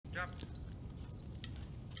up.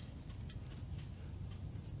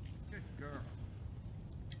 Good girl.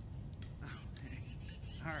 Oh, hey.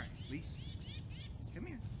 All right, Lise. Come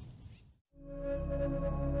here.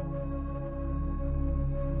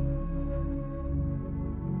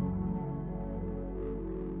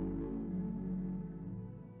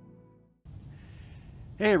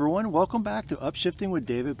 Hey everyone, welcome back to Upshifting with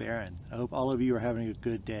David Barron. I hope all of you are having a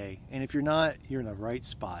good day, and if you're not, you're in the right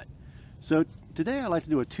spot. So today I'd like to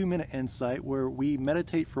do a 2-minute insight where we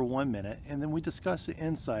meditate for 1 minute and then we discuss the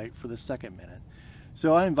insight for the second minute.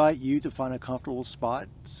 So I invite you to find a comfortable spot,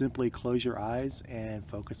 simply close your eyes and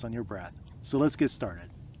focus on your breath. So let's get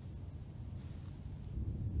started.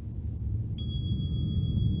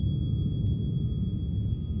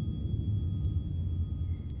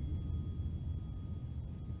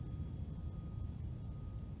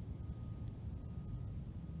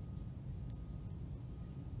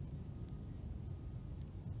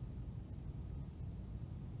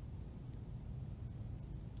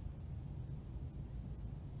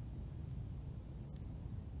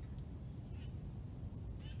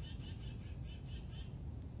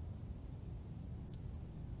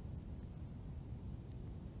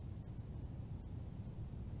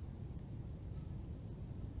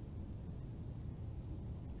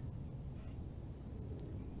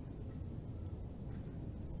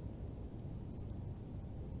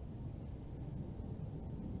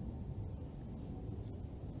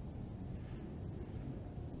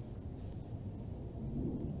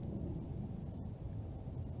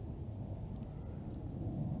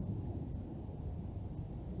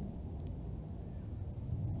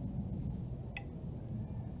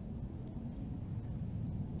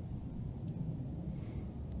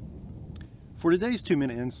 For today's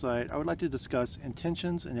 2-minute insight, I would like to discuss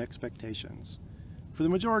intentions and expectations. For the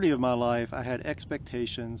majority of my life, I had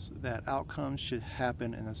expectations that outcomes should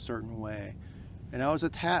happen in a certain way, and I was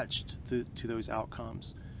attached to those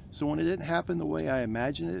outcomes. So when it didn't happen the way I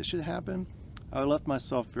imagined it should happen, I left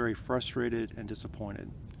myself very frustrated and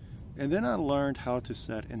disappointed. And then I learned how to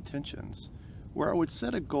set intentions, where I would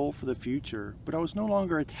set a goal for the future, but I was no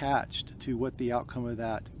longer attached to what the outcome of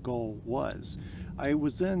that goal was. I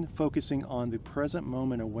was then focusing on the present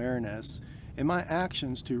moment awareness and my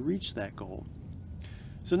actions to reach that goal.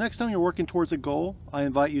 So next time you're working towards a goal, I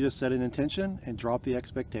invite you to set an intention and drop the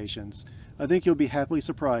expectations. I think you'll be happily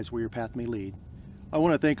surprised where your path may lead. I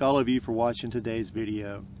want to thank all of you for watching today's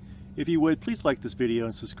video. If you would, please like this video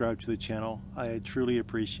and subscribe to the channel. I truly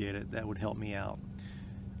appreciate it. That would help me out.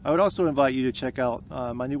 I would also invite you to check out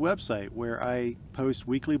my new website where I post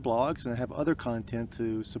weekly blogs and I have other content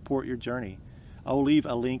to support your journey. I will leave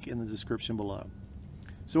a link in the description below.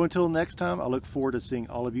 So until next time, I look forward to seeing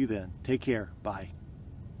all of you then. Take care. Bye.